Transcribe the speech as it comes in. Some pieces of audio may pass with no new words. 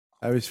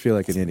I always feel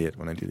like an idiot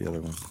when I do the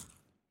other one.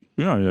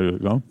 Yeah, there you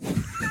go.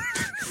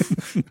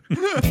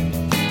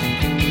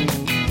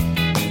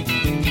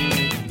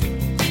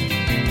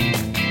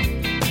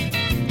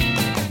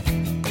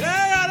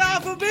 Hey, on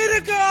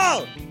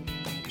alphabetical!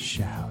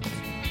 Shout.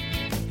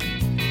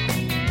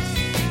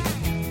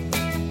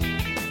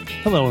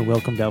 Hello and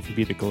welcome to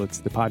Alphabetical. It's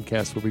the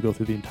podcast where we go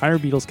through the entire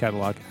Beatles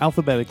catalog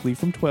alphabetically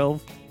from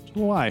 12 to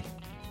Y.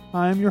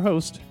 I'm your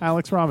host,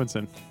 Alex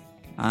Robinson.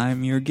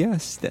 I'm your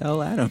guest,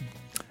 L. Adam.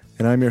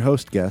 And I'm your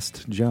host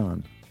guest,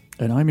 John.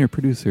 And I'm your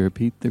producer,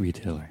 Pete the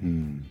Retailer.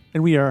 And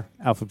we are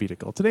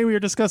Alphabetical. Today we are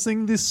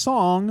discussing the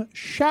song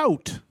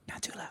Shout,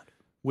 Not too loud.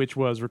 which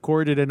was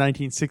recorded in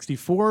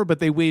 1964, but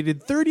they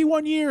waited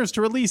 31 years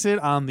to release it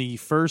on the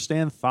first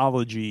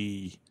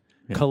anthology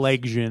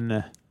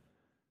collection.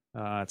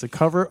 It's a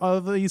cover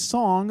of a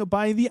song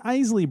by the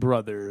Isley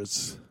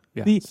Brothers.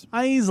 Yes. The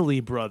Isley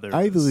Brothers.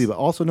 I believe,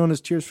 also known as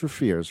Tears for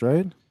Fears,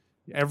 right?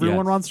 Everyone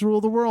Yes. wants to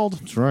rule the world.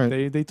 That's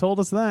right. They told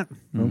us that.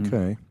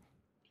 Okay.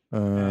 In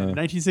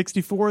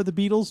 1964, the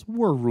Beatles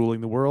were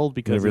ruling the world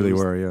because They really it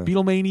was- were, yeah.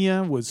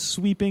 Beatlemania was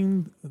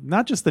sweeping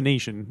not just the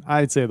nation,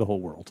 I'd say the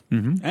whole world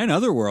And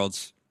other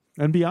worlds.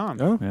 and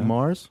beyond. Oh, Yeah.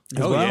 Mars?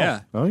 Oh, well.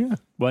 yeah. Oh, yeah.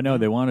 Well, no,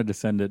 they wanted to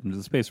send it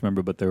into space,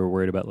 remember, but they were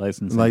worried about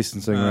licensing.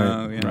 Licensing,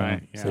 Oh, right? yeah.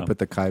 Right. So they put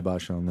the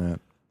kibosh on that.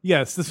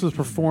 Yes, this was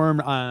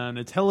performed on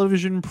a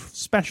television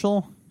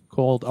special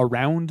called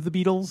Around the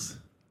Beatles.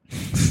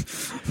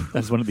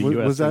 That's one of the Was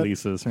U.S. that-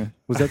 releases. Right?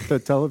 Was that the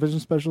television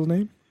special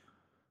name?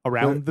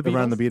 Around the Beatles.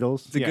 Around the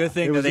Beatles? It's a Yeah. good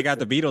thing It that was- they got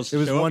the Beatles It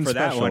was to show one up for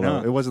special. that one, though.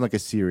 huh? It wasn't like a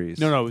series.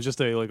 No, it was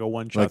just a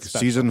one-shot Like special.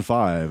 season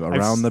 5,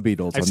 Around the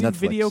Beatles I've on seen Netflix.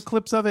 video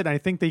clips of it. And I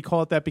think they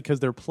call it that because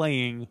they're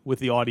playing with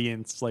the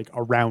audience like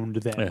around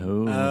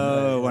them.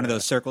 Oh, one of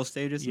those circle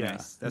stages? Yeah.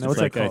 Nice. That's No, what's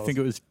it's Like, I called? think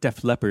it was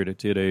Def Leppard that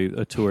did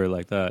a tour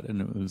like that,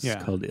 and it was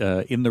called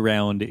In the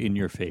Round, In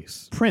Your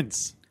Face.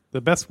 Prince,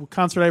 the best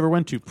concert I ever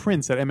went to,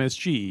 Prince at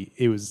MSG.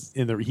 He was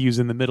in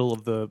the middle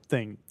of the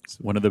thing.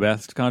 One of the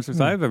best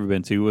concerts I've ever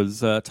been to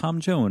was Tom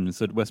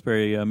Jones at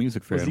Westbury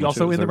Music Fair. Was he which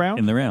also was in the round?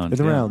 In the round. In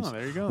the yeah. rounds. Oh,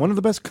 there you go. One of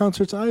the best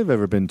concerts I've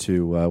ever been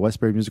to,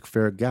 Westbury Music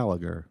Fair at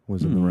Gallagher,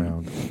 was in the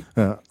round.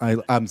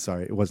 I'm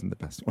sorry, it wasn't the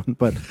best one,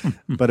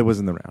 but it was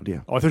in the round,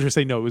 yeah. Oh, I thought you were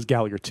saying no, it was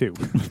Gallagher too.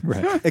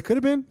 Right. It could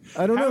have been.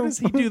 I don't How know. does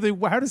he do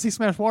how does he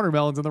smash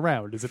watermelons in the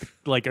round? Is it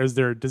like does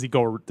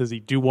he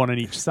do one on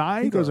each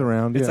side? He goes or-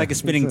 around. It's yeah. like a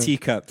spinning It's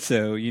teacup,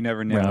 so you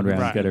never know. Round,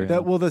 Right. get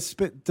around.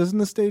 doesn't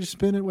the stage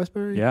spin at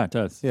Westbury? Yeah, it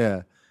does.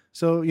 Yeah.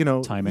 So,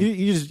 Timing.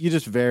 you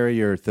just vary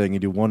your thing. You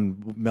do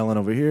one melon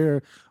over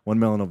here, one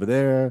melon over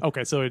there,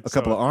 Okay, so it's a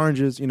couple of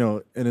oranges,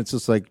 and it's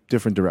just like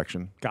different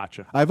direction.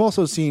 Gotcha. I've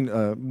also seen,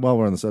 while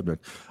we're on the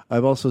subject,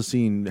 I've also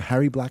seen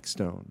Harry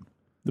Blackstone,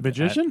 The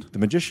magician the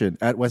magician,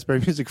 at Westbury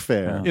Music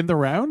Fair in the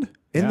round.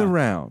 in the Yeah.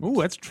 round. Ooh,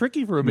 that's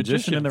tricky for a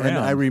Magician in the And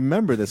round. I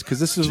remember this because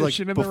this is like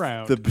Magician in the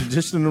round. the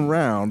magician in the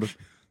round. This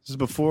is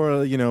before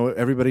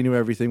everybody knew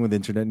everything with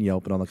internet and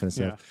Yelp and all that kind of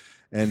stuff.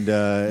 And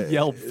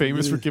Yelp,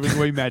 famous for giving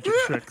away magic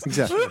tricks.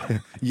 exactly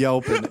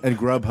Yelp and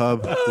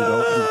Grubhub,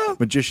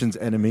 magician's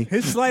enemy.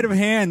 His sleight of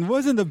hand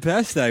wasn't the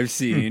best I've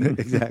seen.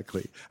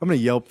 Exactly. I'm going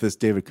to Yelp this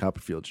David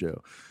Copperfield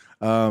show.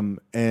 And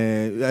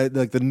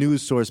like the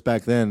news source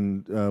back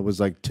then was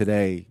like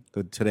the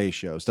Today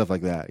Show, stuff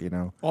like that.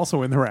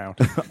 Also in the round.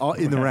 All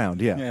in the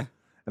round, yeah. Yeah.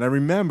 And I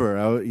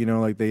remember,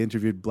 like they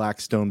interviewed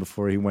Blackstone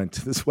before he went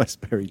to this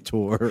Westbury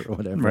tour or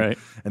whatever. Right.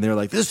 And they were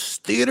like, "This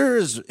theater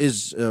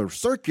is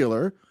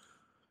circular.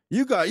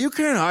 You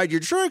can't hide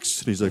your tricks."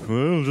 And he's like,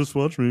 "Well, just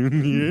watch me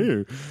in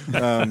the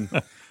air."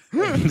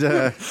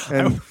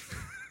 And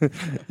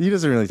he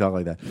doesn't really talk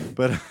like that,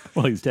 but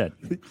Well, he's dead.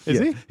 Is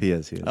yeah, he? He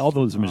is. He is. All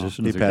those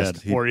magicians He are passed.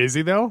 dead. He- Or is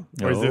he though?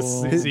 Or No.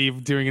 is he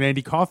doing an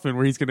Andy Kaufman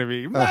where he's going to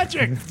be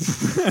magic?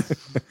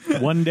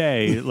 One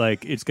day,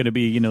 like it's going to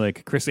be,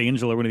 like Chris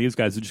Angel or one of these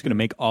guys who's just going to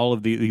make all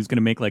of the. He's going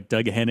to make like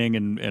Doug Henning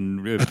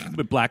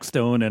and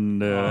Blackstone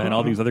and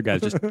all these other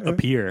guys just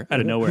appear out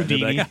of nowhere. They're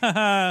like,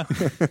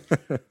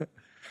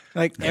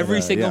 Like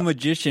every single yeah.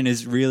 magician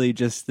is really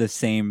just the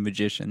same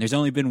magician. There's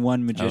only been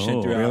one magician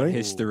Oh, throughout really?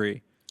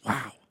 history.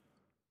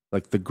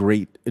 like the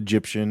great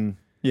Egyptian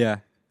Yeah.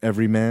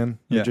 everyman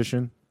Yeah.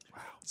 magician.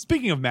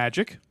 Speaking of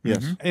magic,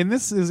 Yes. and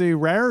this is a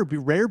rare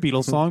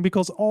Beatles song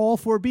because all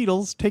four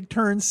Beatles take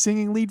turns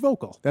singing lead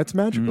vocal. That's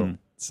magical.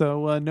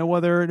 So no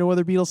other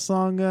Beatles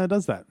song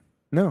does that.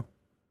 No.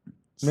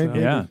 Maybe.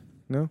 yeah.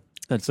 No.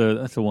 That's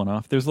a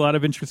one-off. There's a lot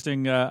of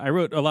interesting. I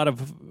wrote a lot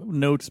of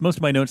notes. Most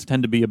of my notes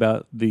tend to be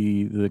about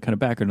the kind of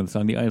background of the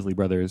song, the Isley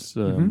Brothers,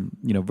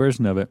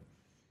 version of it.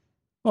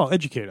 Well,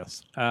 educate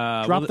us.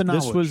 Drop the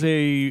knowledge. This was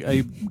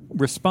a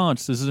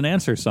response. This is an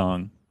answer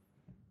song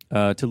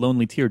to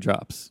 "Lonely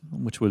Teardrops,"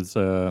 which was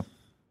I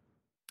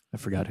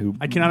forgot who.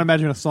 I cannot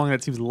imagine a song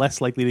that seems less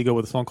likely to go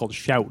with a song called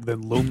 "Shout"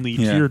 than "Lonely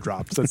Yeah.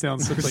 Teardrops." That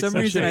sounds For like some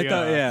such reason, a,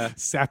 I thought,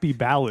 sappy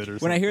ballad or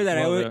something. When I hear that,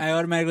 Well, I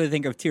automatically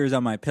think of Tears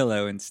on My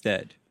Pillow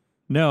instead.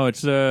 No,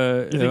 it's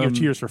You think of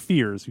Tears for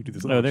Fears, who do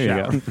this. Oh, there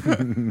Shout. you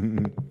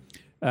go.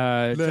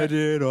 Let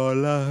it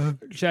all out.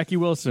 Jackie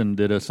Wilson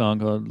did a song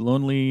called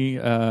 "Lonely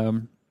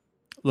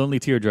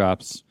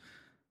Teardrops."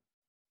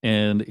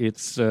 and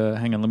it's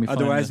hang on, let me find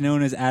Otherwise the-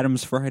 known as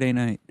Adam's Friday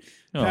Night.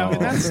 Now, in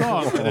that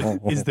song,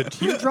 is the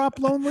teardrop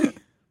lonely?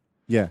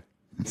 Yeah.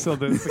 So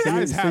the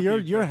guy's So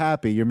happy. you're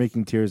happy. You're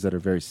making tears that are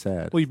very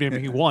sad. Well, you've been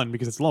making one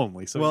because it's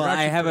lonely. So Well, you're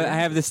I actually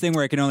have this thing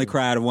where I can only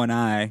cry out of one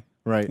eye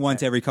Right.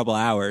 once every couple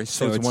hours.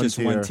 So it's it's one just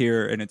one tear.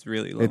 tear, and it's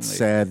really lonely. It's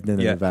sad, then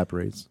Yeah. it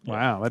evaporates.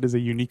 Wow, that is a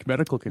unique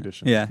medical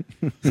condition. Yeah.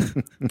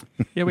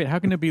 Yeah, wait. How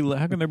can there be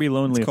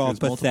lonely? It's if called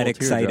there's multiple pathetic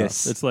teardrops?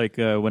 situs. It's like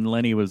when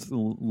Lenny was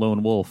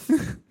lone wolf.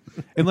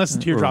 Unless the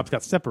teardrops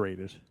got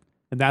separated,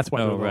 and that's why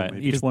they're Oh, lonely. right.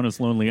 Each Because- one is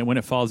lonely, and when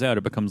it falls out,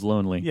 it becomes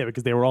lonely. yeah,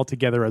 because they were all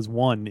together as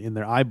one in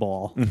their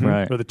eyeball,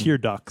 Right. or the tear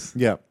ducts.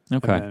 Yeah.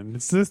 Okay. And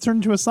then it's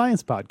turned into a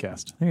science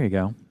podcast. There you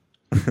go.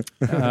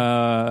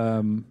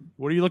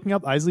 What are you looking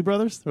up? Isley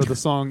Brothers or the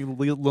song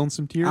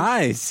Lonesome Tears?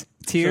 Eyes.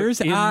 Tears,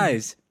 So in-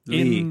 eyes.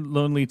 Lee. In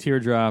Lonely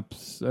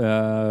Teardrops, there's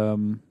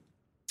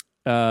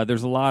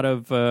a lot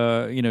of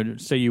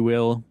say you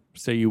will,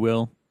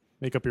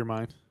 Make up your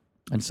mind.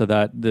 and so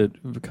that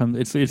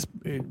becomes it's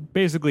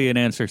basically an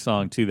answer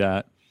song to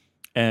that,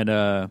 and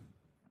I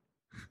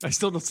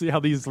still don't see how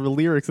these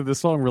lyrics of this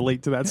song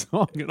relate to that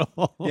song at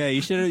all. Yeah,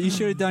 you should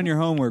have done your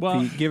homework,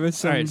 Well, Pete. Give us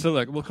some all right. So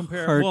look, we'll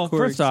compare. hardcore Well,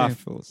 first off,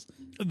 examples.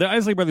 the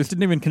Isley Brothers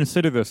didn't even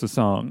consider this a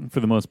song for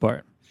the most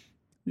part.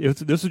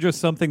 This was just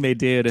something they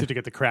did to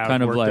get the crowd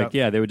kind of worked like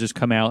up. they would just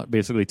come out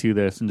basically to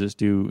this and just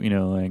do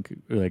like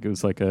it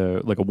was like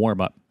a warm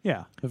up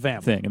Yeah, a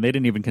vamp. thing, and they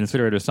didn't even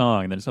consider it a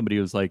song. And then somebody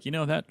was like,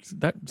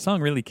 that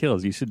song really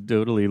kills. You should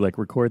totally like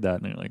record that.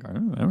 And they're like,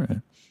 all right.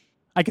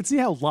 I could see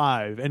how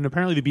live, and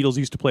apparently the Beatles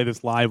used to play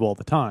this live all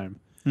the time.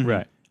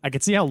 Right. I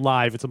could see how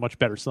live it's a much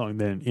better song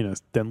than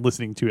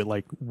listening to it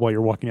like while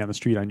you're walking down the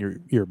street on your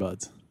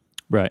earbuds.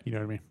 Right. You know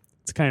what I mean?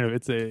 It's kind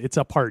of it's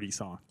a party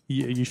song.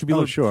 You should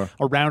be Sure.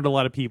 around a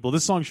lot of people.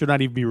 This song should not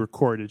even be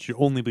recorded. It should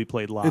only be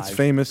played live. It's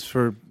famous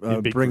for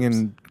In big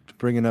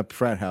bringing up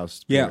frat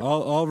house. Yeah, spirit.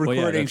 all yeah,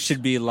 recordings that's-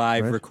 should be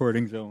live right.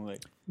 recordings only.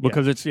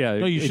 Because it's No,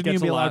 you it shouldn't gets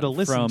even be a allowed lot to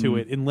listen from, to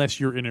it unless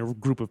you're in a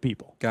group of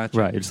people. Gotcha.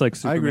 Right. It's like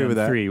Superman I agree with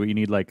that. 3 where you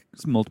need like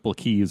multiple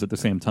keys at the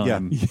same Yeah.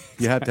 time.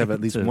 You have to have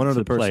at least To- one other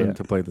to play person it.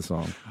 to play the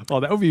song. Oh,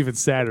 that would be even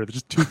sadder.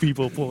 Just two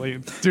people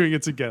doing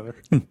it together.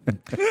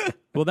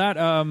 Well, that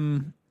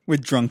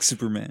With drunk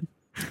Superman.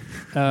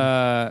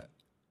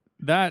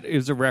 that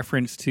is a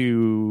reference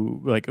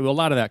to like a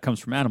lot of that comes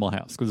from Animal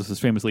House because this is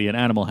famously an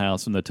Animal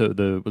House and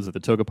was it the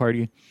Toga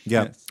Party?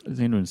 Yeah. Yes.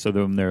 And so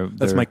they're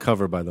That's my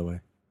cover, by the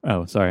way.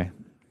 Oh, sorry.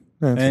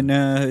 And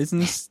isn't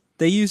this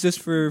they use this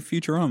for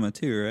Futurama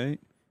too, right?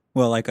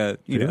 Well, like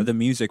the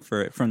music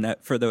for it from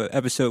that for the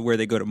episode where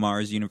they go to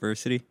Mars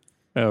University.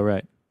 Oh,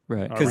 right.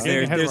 Right. All Because right, we're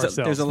getting ahead of there's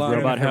a ourselves. lot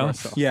Robot of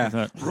House. Yeah. Is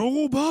that-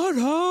 Robot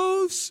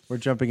House. We're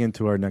jumping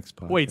into our next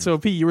podcast. Wait, so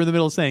Pete, you were in the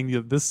middle of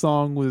saying this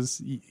song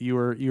was you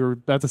were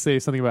about to say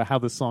something about how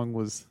this song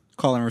was.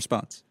 Call and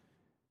response.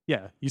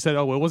 Yeah, you said,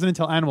 "Oh, well, it wasn't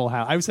until Animal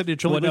House." I said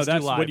it Well, only no, was too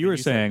that's live, what you and were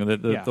said- saying.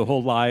 That Yeah. the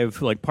whole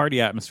live like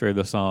party atmosphere of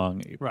the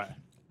song, right?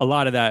 a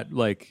lot of that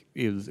like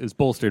is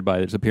bolstered by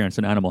its appearance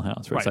in Animal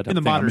House. Where it's Right. that In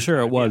the type of thing. I'm modern sure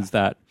it time, was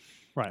that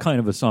Right. kind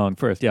of a song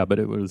first, yeah, but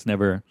it was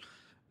never.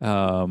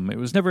 It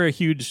was never a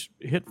huge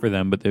hit for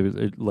them, but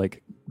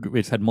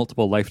it's had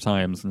multiple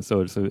lifetimes, and so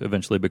it's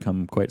eventually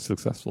become quite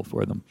successful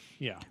for them.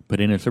 Yeah. But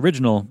in its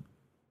original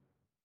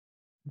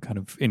kind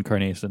of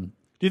incarnation,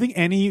 Do you think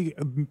any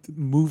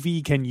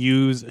movie can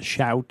use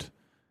shout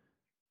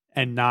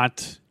and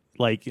not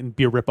like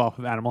be a ripoff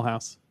of Animal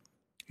House?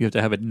 you have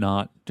to have it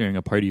not during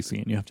a party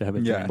scene. You have to have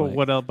it. Yeah. during, But like,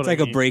 what else? It's like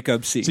a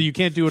breakup scene. So you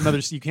can't do another.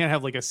 You can't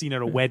have like a scene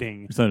at a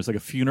wedding. So it's like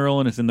a funeral,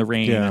 and it's in the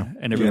rain, Yeah.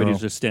 and everybody's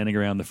Yeah. just standing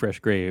around the fresh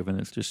grave, and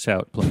it's just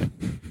shout playing.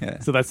 yeah.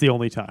 So that's the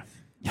only time.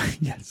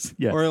 Yes,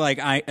 yeah. Or like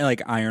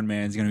Iron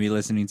Man's going to be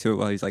listening to it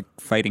while he's like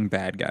fighting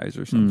bad guys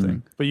or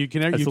something. But you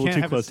can. That's You a little can't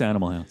too have close to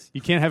Animal House.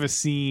 You can't have a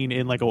scene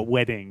in like a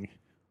wedding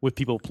with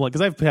people playing.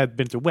 Because I've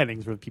been to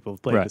weddings where people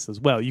have played Right. this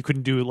as well. You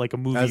couldn't do like a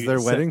movie as their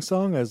set- wedding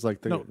song, as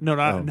like the No, not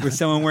Oh. With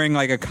someone wearing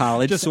like a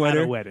college just at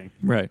sweater. a wedding.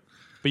 Right.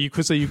 But you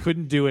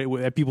couldn't do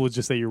it. People would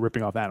just say you're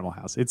ripping off Animal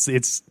House.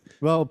 It's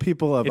Well,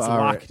 people of It's our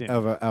locked in.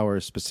 of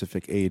our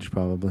specific age,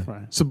 probably.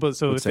 right. So Would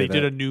if say they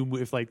did that. a new,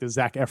 if like the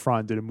Zac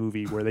Efron did a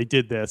movie where they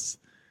did this,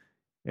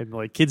 and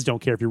like kids don't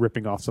care if you're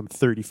ripping off some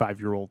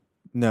 35-year-old.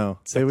 No,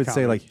 It's they like would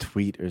say comedy. like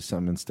tweet or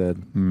something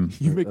instead.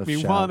 You make Of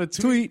me shout. want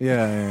to tweet.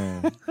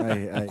 Yeah,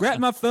 I Grab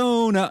my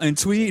phone out and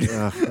tweet.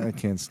 I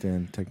can't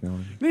stand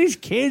technology. These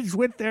kids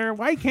with their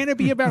why can't it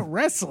be about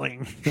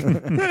wrestling?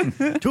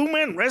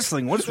 2-man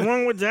wrestling. What's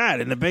wrong with that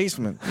in the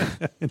basement?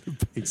 In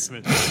the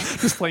basement,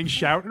 just playing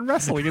shout and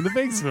wrestling in the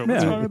basement.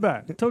 What's Yeah. wrong with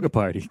that? Toga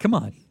Party. Come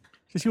on.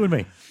 Just you and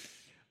me.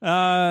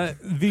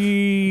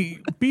 The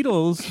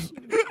Beatles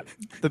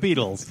The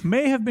Beatles.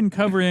 may have been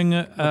covering.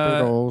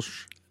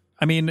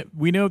 I mean,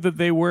 we know that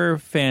they were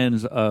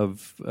fans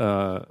of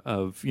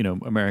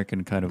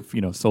American kind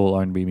of soul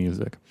R&B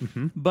music,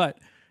 but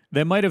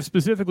they might have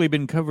specifically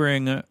been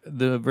covering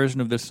the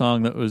version of this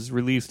song that was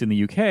released in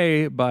the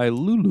UK by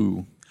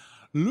Lulu.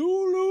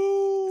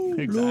 Lulu.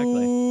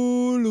 Exactly.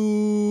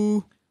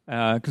 Lulu.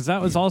 Because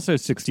that was also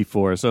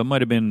 64, so it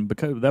might have been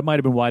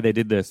why they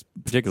did this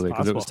particularly,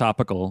 because it was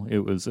topical. It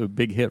was a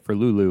big hit for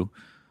Lulu.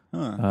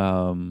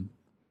 Huh.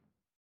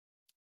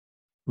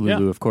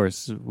 Lulu, of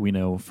course, we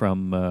know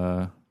from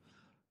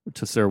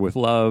 "To Sir with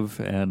Love"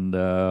 and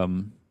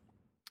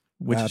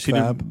which Fab she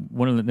Fab?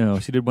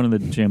 did she did one of the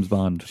James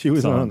Bond. She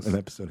was songs. on an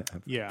episode of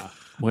Fab. Yeah.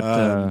 What?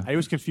 I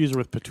always confuse her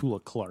with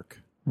Petula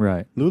Clark.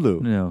 Right.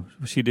 Lulu. No,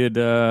 she did.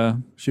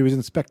 She was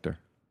Inspector.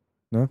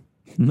 No?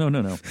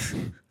 No.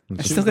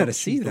 I still got to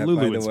see the that,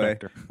 Lulu by the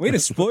Inspector. way. Way to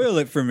spoil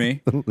it for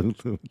me.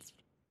 Lulu.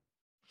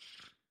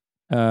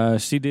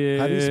 She did.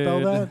 How do you spell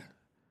that?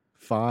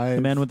 5.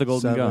 The Man with the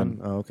Golden 7. Gun.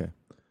 Oh, okay.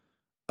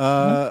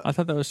 I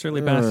thought that was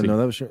Shirley Bassey. No,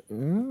 that was sure. Oh,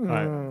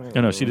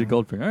 no, she did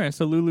Goldfinger. All right,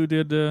 so Lulu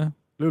did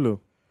Lulu.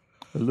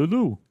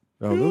 Lulu.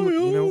 Oh, Lulu.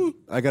 You know,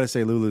 I gotta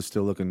say, Lulu's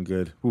still looking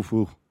good. Woof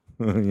woof.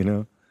 You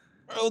know,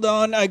 Hold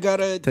on, I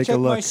gotta Take a check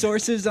my look.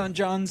 sources on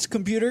John's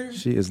computer.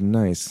 she is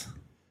nice.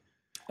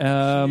 She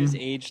is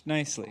aged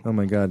nicely. Oh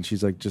my god,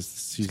 she's like kinda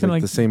like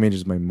like- the same age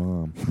as my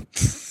mom.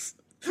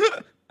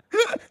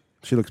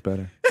 She looks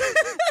better.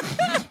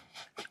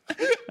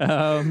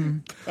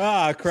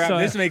 Ah, crap! So-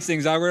 this makes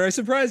things awkward. I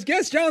surprised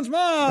guest John's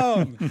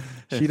mom.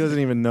 She doesn't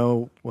even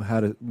know what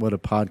a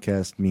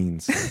podcast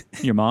means.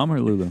 Your mom or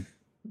Lulu?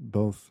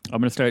 Both. I'm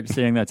going to start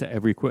saying that to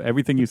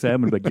everything you say.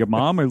 I'm going to be like, your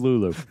mom or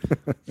Lulu?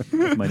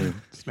 That's my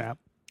name. Snap.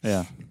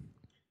 Yeah.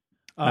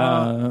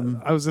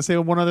 I was going to say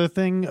one other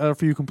thing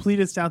for you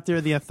completists out there.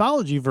 The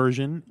anthology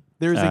version,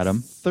 there's Adam.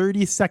 a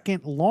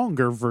 30-second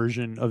longer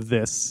version of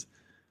this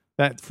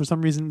that for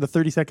some reason the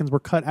 30 seconds were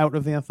cut out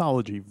of the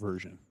anthology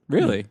version.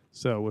 Really?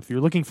 So if you're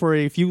looking for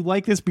if you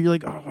like this, but you're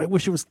like, oh, I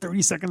wish it was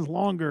 30 seconds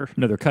longer.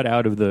 No, they're cut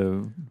out of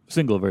the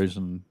single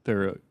version.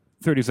 They're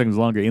 30 seconds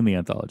longer in the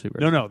anthology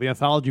version. No, the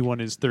anthology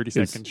one is 30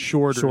 seconds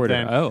shorter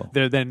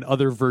than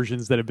other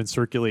versions that have been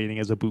circulating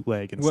as a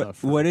bootleg and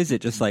stuff. What is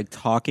it? Just like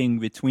talking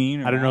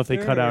between? I don't know if they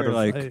cut out of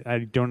like. I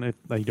don't know.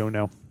 I don't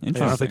know. I don't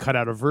know if they Interesting. cut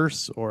out a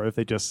verse or if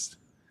they just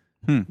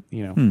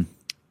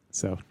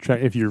So try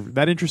if you're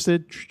that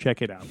interested,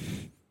 check it out.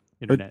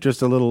 Internet.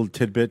 Just a little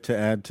tidbit to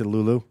add to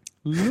Lulu.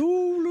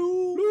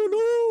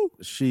 Lulu.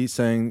 She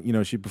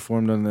sang, she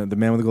performed on the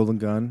Man with the Golden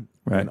Gun,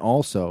 Right. and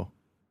also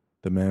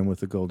the Man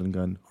with the Golden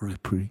Gun.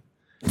 Pretty.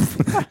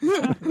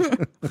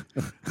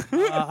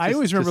 I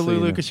always remember just so you Lulu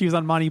know. because she was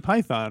on Monty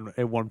Python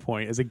at one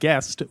point as a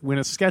guest in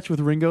a sketch with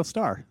Ringo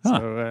Starr. Huh.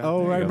 So,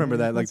 Oh, there I you go. remember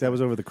that. Like that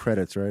was over the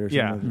credits, right? Or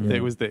Yeah, something?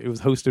 it was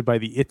hosted by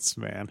the It's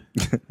Man,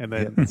 and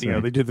then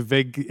they did the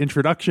big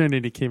introduction,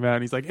 and he came out,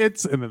 and he's like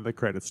It's, and then the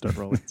credits start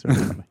rolling. It's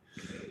really funny.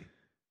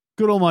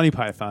 Good old Monty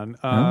Python.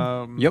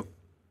 Yep.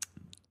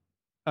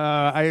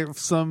 I have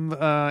some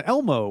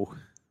Elmo.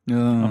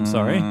 I'm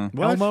sorry.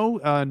 What?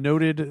 Elmo,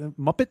 noted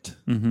Muppet.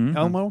 Mm-hmm.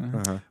 Elmo.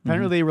 Uh-huh.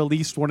 Apparently, they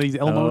released one of these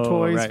Elmo Oh,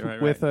 toys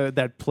right. with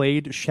that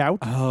played Shout,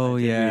 Oh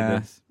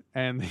yeah.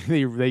 and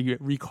they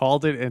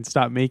recalled it and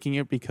stopped making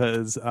it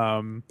because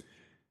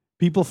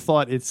people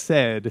thought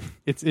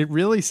it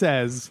really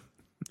says,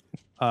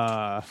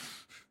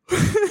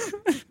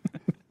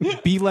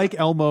 "Be like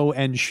Elmo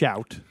and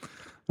shout."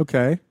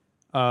 Okay.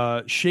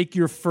 Shake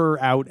your fur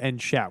out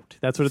and shout.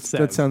 That's what it says.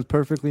 That sounds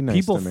perfectly nice.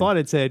 People to me. thought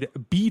it said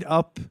beat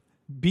up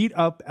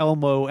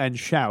Elmo and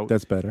shout.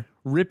 That's better.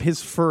 Rip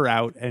his fur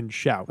out and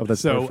shout. Oh,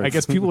 that's so perfect. I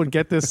guess people would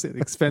get this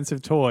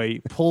expensive toy,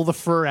 pull the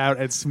fur out,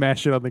 and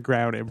smash it on the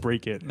ground and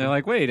break it. They're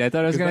like, wait, I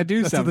thought I was gonna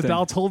do That's something. what the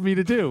doll told me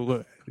to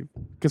do.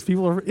 Because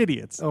people are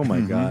idiots. Oh my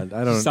God.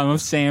 I don't. Son of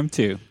Sam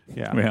too.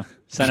 Yeah. Yeah.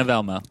 Son of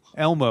Elmo.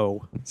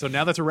 Elmo. So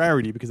now that's a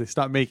rarity because they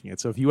stopped making it.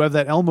 So if you have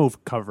that Elmo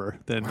cover,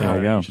 then There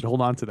you go. you should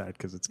hold on to that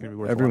because it's going to be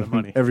worth a lot of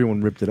money.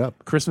 Everyone ripped it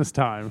up. Christmas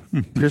time.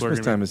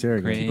 Christmas time is here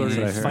again. People are That's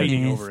gonna what I be heard.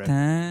 fighting over it.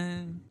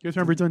 Time. You guys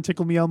remember doing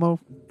Tickle Me Elmo?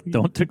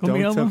 Don't tickle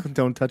me, Elmo.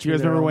 Don't touch Do you me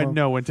guys there, remember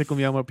Elmo. when Tickle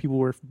Me Elmo people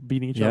were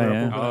beating each Yeah, other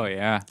yeah. up? over Oh that?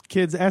 yeah.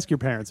 Kids, ask your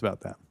parents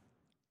about that.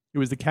 It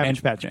was the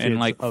Cabbage Patch Kids and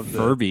like of the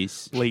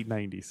Furbies. late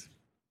 90s.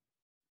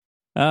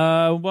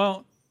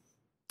 Well,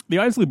 the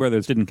Isley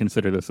Brothers didn't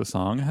consider this a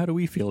song. How do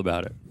we feel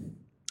about it?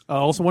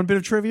 Also, one bit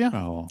of trivia.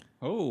 Oh,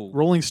 Oh.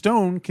 Rolling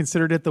Stone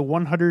considered it the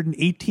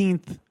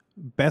 118th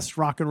best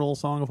rock and roll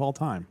song of all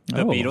time.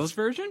 The Oh. Beatles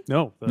version?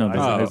 No. No, Isley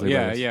Oh, Oh, Brothers.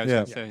 yeah,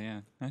 Brothers. yeah,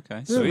 Yeah. Okay,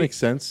 That sweet. makes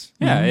sense.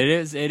 Yeah,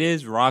 it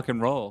is rock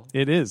and roll.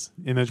 It is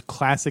in a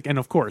classic, and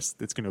of course,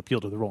 it's going to appeal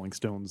to the Rolling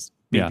Stones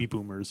baby Yeah.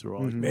 boomers who are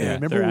like, Mhm. man, Yeah,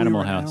 remember they're when we Animal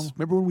were in House.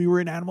 Remember when we were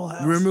in Animal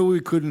House? Remember we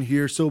couldn't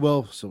hear so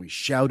well, so we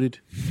shouted.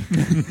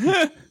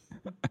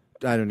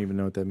 I don't even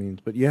know what that means,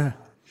 but yeah,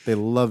 they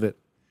love it.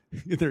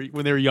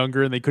 when they were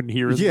younger and they couldn't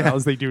hear as well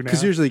as they do now.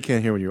 Because usually you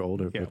can't hear when you're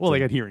older. Yeah, but, well, they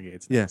got hearing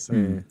aids. now, yeah. so.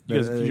 yeah, yeah. You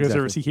guys, did you guys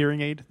ever see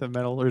Hearing Aid, the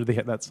metal, or did they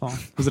hit that song?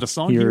 Was it a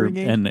song, here Hearing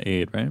Aid? and the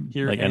aid, right?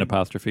 Hear like and- an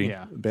apostrophe.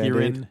 Yeah, Band-Aid?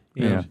 Hearing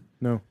Aid. Yeah.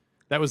 No.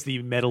 That was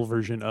the metal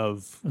version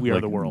of We Are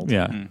Like- the World.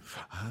 Yeah.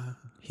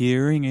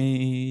 Hearing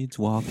aids,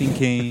 walking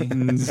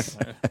canes,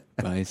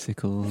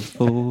 bicycles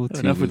for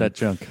Enough with that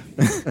junk.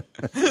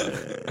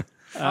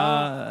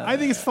 I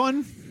think it's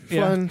fun.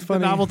 Fun, The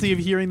funny. novelty of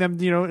hearing them,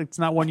 it's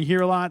not one you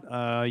hear a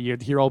lot.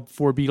 You'd hear all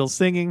four Beatles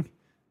singing.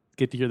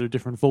 get to hear their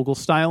different vocal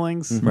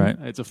stylings. Right.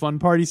 It's a fun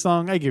party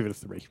song. I give it a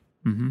 3.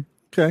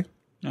 Okay.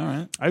 All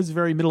right. I was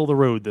very middle of the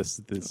road this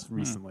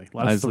recently. A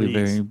lot of Isley,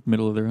 threes. very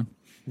middle of the road.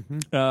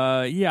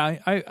 Yeah,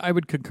 I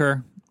would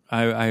concur.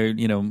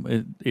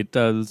 It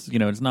does,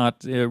 it's not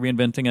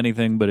reinventing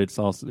anything, but it's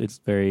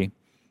very,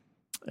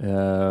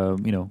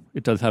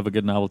 it does have a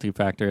good novelty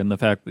factor, and the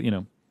fact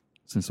that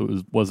since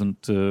it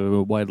wasn't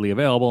widely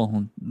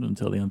available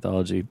until the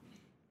anthology,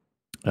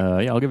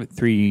 I'll give it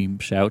 3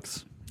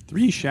 shouts.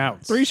 3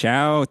 shouts. 3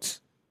 shouts.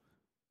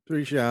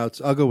 3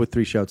 shouts. I'll go with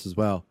 3 shouts as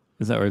well.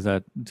 Is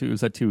that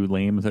too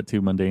lame? Is that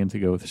too mundane to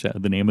go with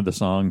the name of the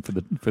song for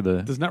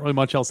the? There's not really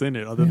much else in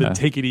it other than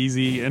Take It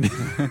Easy and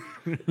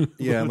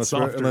Yeah, unless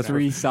we're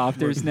 3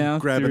 softers now.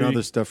 grabbing 3.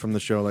 other stuff from the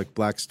show like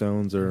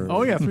Blackstones or.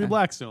 Oh yeah, 3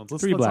 Blackstones.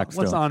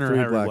 Let's honor 3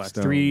 Harry Blackstones.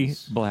 Blackstone. 3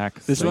 black.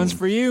 This one's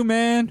for you,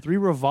 man. 3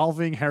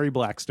 revolving Harry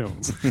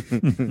Blackstones.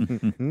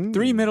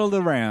 3 middle of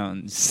the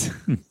rounds.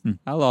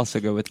 I'll also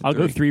go with. I'll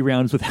go 3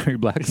 rounds with Harry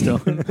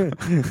Blackstone.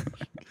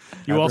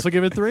 You also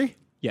give it 3?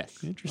 Yes.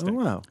 Oh Interesting.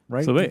 wow!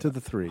 Right So wait, into the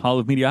 3. Hall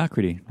of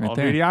Mediocrity, right All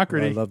there.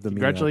 mediocrity. I love the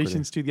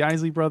Congratulations to the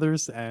Isley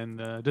brothers. And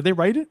did they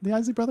write it? The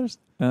Isley brothers?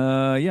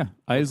 Yeah,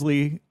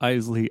 Isley are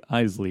the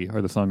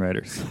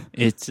songwriters.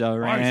 It's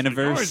our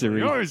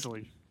anniversary.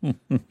 Isley.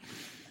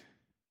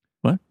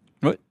 What?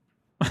 What?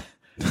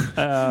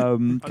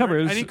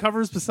 Covers. Any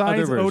covers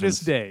besides other Otis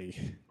versions.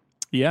 Day?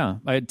 Yeah,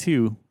 I had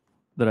 2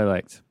 that I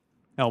liked.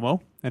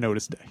 Elmo and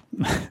Otis Day.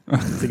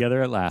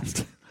 Together at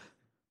last.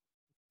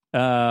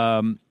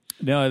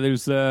 No,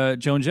 there's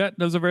Joan Jett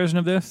does a version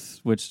of this,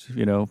 which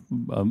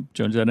Joan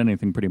Jett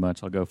anything pretty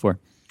much I'll go for,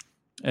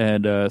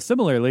 and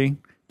similarly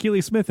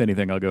Keely Smith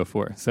anything I'll go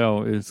for.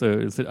 So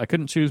I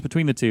couldn't choose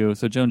between the 2.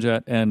 So Joan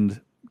Jett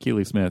and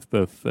Keely Smith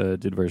both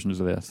did versions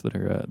of this that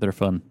are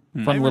fun,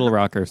 little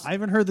rockers. I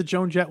haven't heard the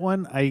Joan Jett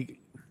one. I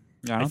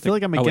feel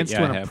like I'm against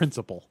it on a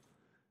principle.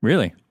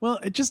 Really? Well,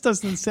 it just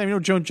doesn't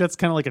sound. Joan Jett's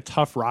kind of like a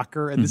tough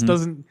rocker, and this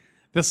doesn't.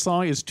 This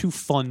song is too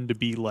fun to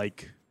be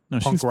like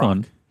punk she's rock.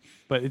 fun.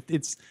 But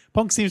it's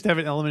punk seems to have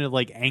an element of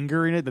like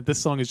anger in it. That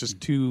this song is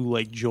just too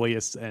like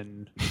joyous,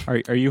 and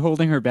Are you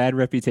holding her bad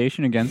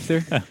reputation against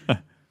her?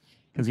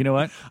 Because you know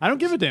what? I don't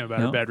give a damn about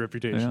her bad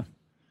reputation. Yeah.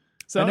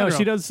 So I know don't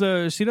she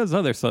does. She does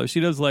other stuff. She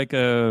does like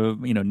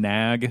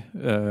Nag.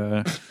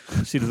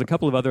 She does a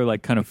couple of other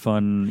like kind of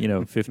fun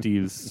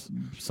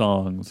 50s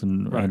songs,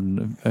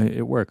 and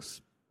it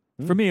works.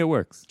 For me, it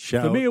works.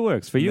 Shout, For me, it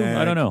works. For you, I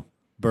nag. don't know.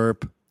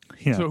 Burp.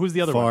 Yeah. So who's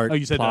the other Fart, one? Oh,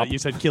 you said plop, you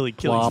said Keely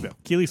plop. Smith.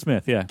 Keely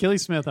Smith, yeah. Keely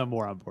Smith, I'm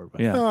more on board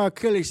with. Yeah. Oh,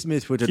 Kelly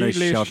Smith with a nice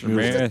Keely shout.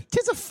 Smith.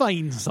 Tis a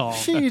fine song.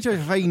 She's a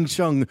fine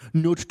song.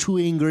 Not too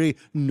angry.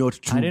 Not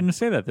too. I didn't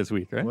say that this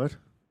week, right? What?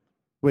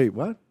 Wait,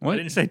 what? I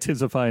didn't say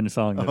 'tis a fine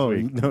song this Oh,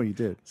 week. no, you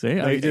did. See,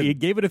 No, you didn't. you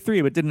gave it a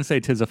 3, but didn't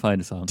say 'tis a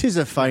fine song. Tis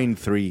a fine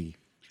 3.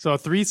 So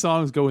 3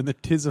 songs go in the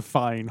Tis a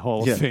Fine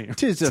Hall Yeah. of Fame.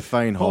 Tis a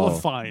fine Hall hall.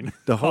 of Fine.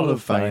 The Hall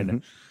of Fine.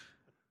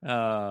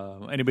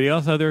 Fine. Anybody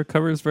else? Other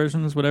covers,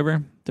 versions,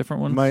 whatever?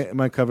 Different ones?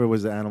 My cover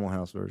was the Animal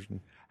House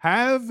version.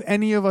 Have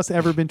any of us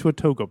ever been to a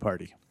toga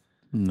party?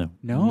 No.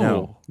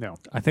 No. No.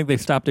 I think they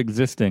stopped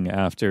existing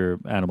after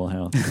Animal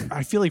House.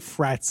 I feel like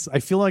frats. I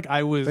feel like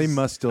I was. They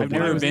must still I've be.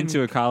 When I never was been in-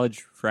 to a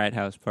college frat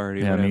house party.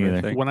 Yeah, me whatever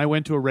either. thing. When I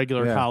went to a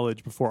regular Yeah.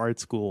 college before art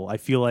school, I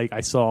feel like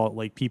I saw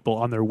like people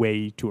on their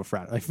way to a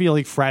frat. I feel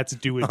like frats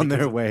do it on their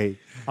because- way.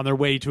 on their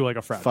way to like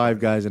a frat. 5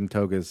 guys in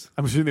togas.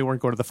 I'm assuming they weren't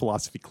going to the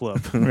philosophy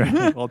club,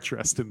 all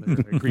dressed in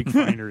their Greek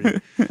finery.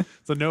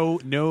 So no.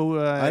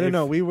 I don't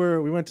know. We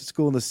went to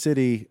school in the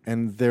city,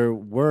 and there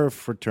were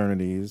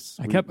fraternities.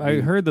 I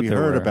heard that we there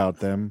heard were. about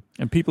them,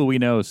 And people we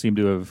know seem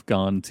to have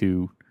gone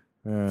to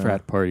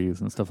frat parties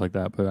and stuff like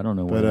that, but I don't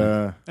know but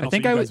where. And I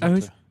think also I you was guys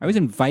went to- I was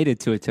invited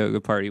to a toga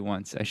party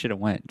once. I should have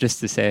went just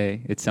to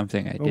say it's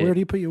something I well, did. where do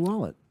you put your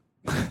wallet?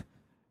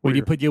 Where do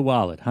you put your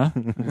wallet, huh?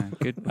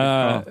 Good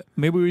call.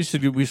 Maybe we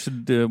should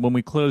when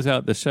we close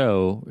out the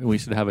show, we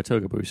should have a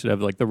toga, but we should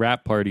have like the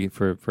rap party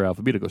for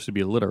Alphabetical should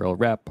be a literal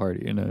rap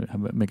party and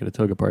make it a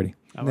toga party.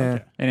 I like Nah.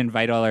 it. And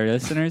invite all our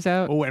listeners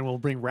out. Oh, and we'll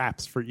bring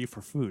raps for you for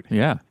food,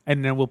 Yeah.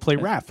 and then we'll play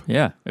rap.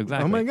 Yeah,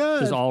 exactly. Oh my God.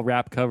 Just all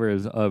rap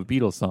covers of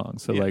Beatles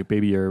songs. So like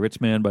 "Baby You're a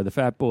Rich Man" by the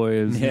Fat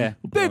Boys. Yeah.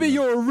 Baby,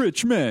 you're a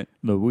rich man.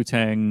 The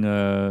Wu-Tang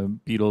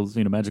Beatles,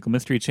 Magical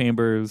Mystery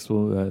Chambers.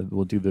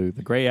 We'll do the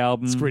Grey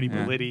album. Scritti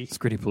Yeah. Politti.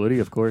 Scritti Politti,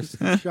 of course.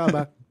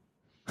 Shabba.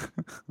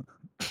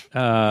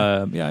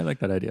 Yeah, I like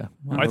that idea.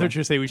 I thought you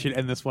were saying we should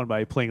end this one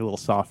by playing a little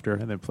softer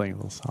and then playing a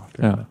little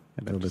softer. Yeah. And A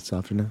then little bit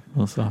softer now. a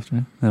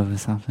little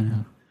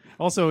softer.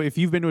 Also, if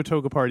you've been to a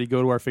toga party,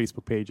 go to our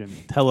Facebook page and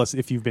tell us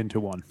if you've been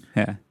to one.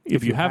 Yeah.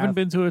 If you you haven't have-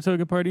 been to a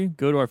toga party,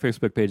 go to our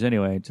Facebook page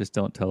anyway. Just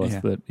don't tell us Yeah.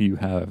 that you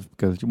have,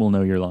 because we'll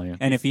know you're lying.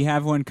 And if you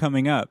have one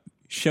coming up,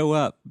 show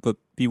up, but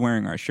be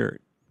wearing our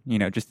shirt.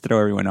 Just throw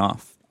everyone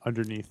off.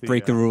 Underneath the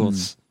Break the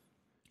rules.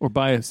 Or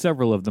buy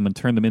several of them and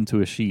turn them into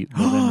a sheet.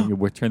 And then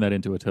you turn that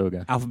into a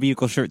toga.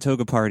 Alphabetical shirt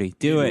toga party.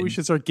 Do Maybe it. We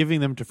should start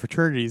giving them to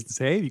fraternities and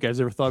say, hey, you guys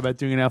ever thought about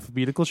doing an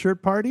alphabetical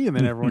shirt party? And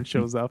then everyone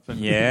shows up.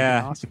 And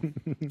Yeah. Awesome.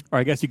 Or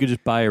I guess you could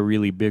just buy a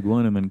really big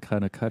one and then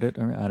kind of cut it.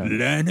 Or I don't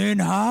know. Lennon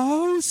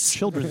House.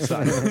 Children's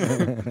size.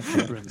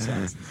 Children's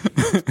size.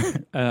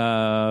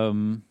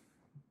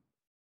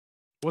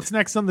 What's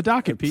next on the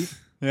docket, Pete?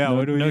 Yeah. no,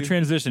 what do we no do?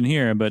 transition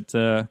here, but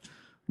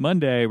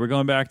Monday we're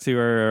going back to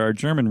our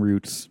German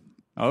roots.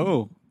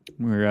 Oh.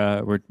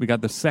 We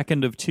got the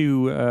second of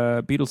two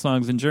Beatles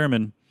songs in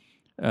German.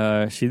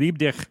 Sie liebt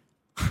dich.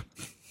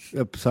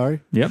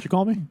 Sorry? Yep. What'd you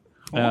call me?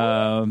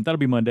 That'll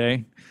be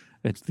Monday.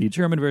 It's the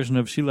German version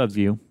of She Loves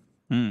You.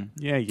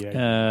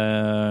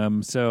 Yeah.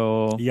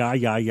 So Yeah.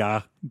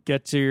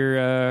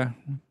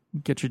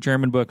 get your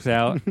German books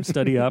out,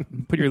 study up,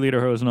 put your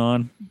lederhosen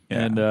on,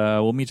 and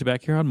we'll meet you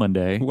back here on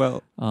Monday.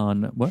 Well,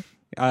 On what?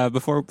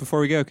 before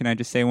we go, can I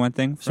just say one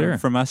thing Sure.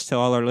 from us to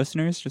all our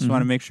listeners? Just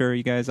want to make sure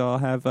you guys all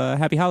have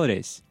happy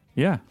holidays.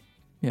 Yeah.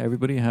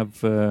 Everybody have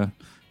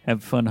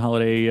fun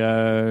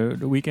holiday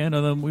weekend,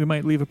 and then we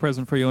might leave a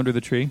present for you under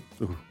the tree.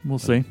 Ooh. We'll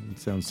see. It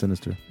sounds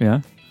sinister. Yeah.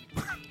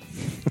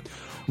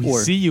 We Or-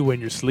 see you when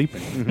you're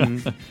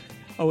sleeping.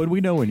 Oh, and we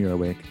know when you're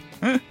awake.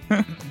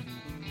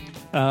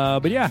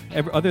 But yeah,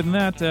 other than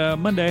that,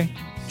 Monday,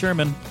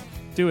 German,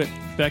 do it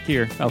back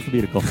here,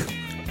 alphabetical.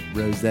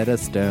 Rosetta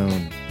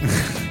Stone.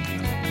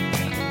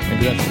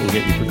 Maybe that's what we'll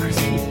get you for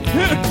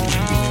Christmas.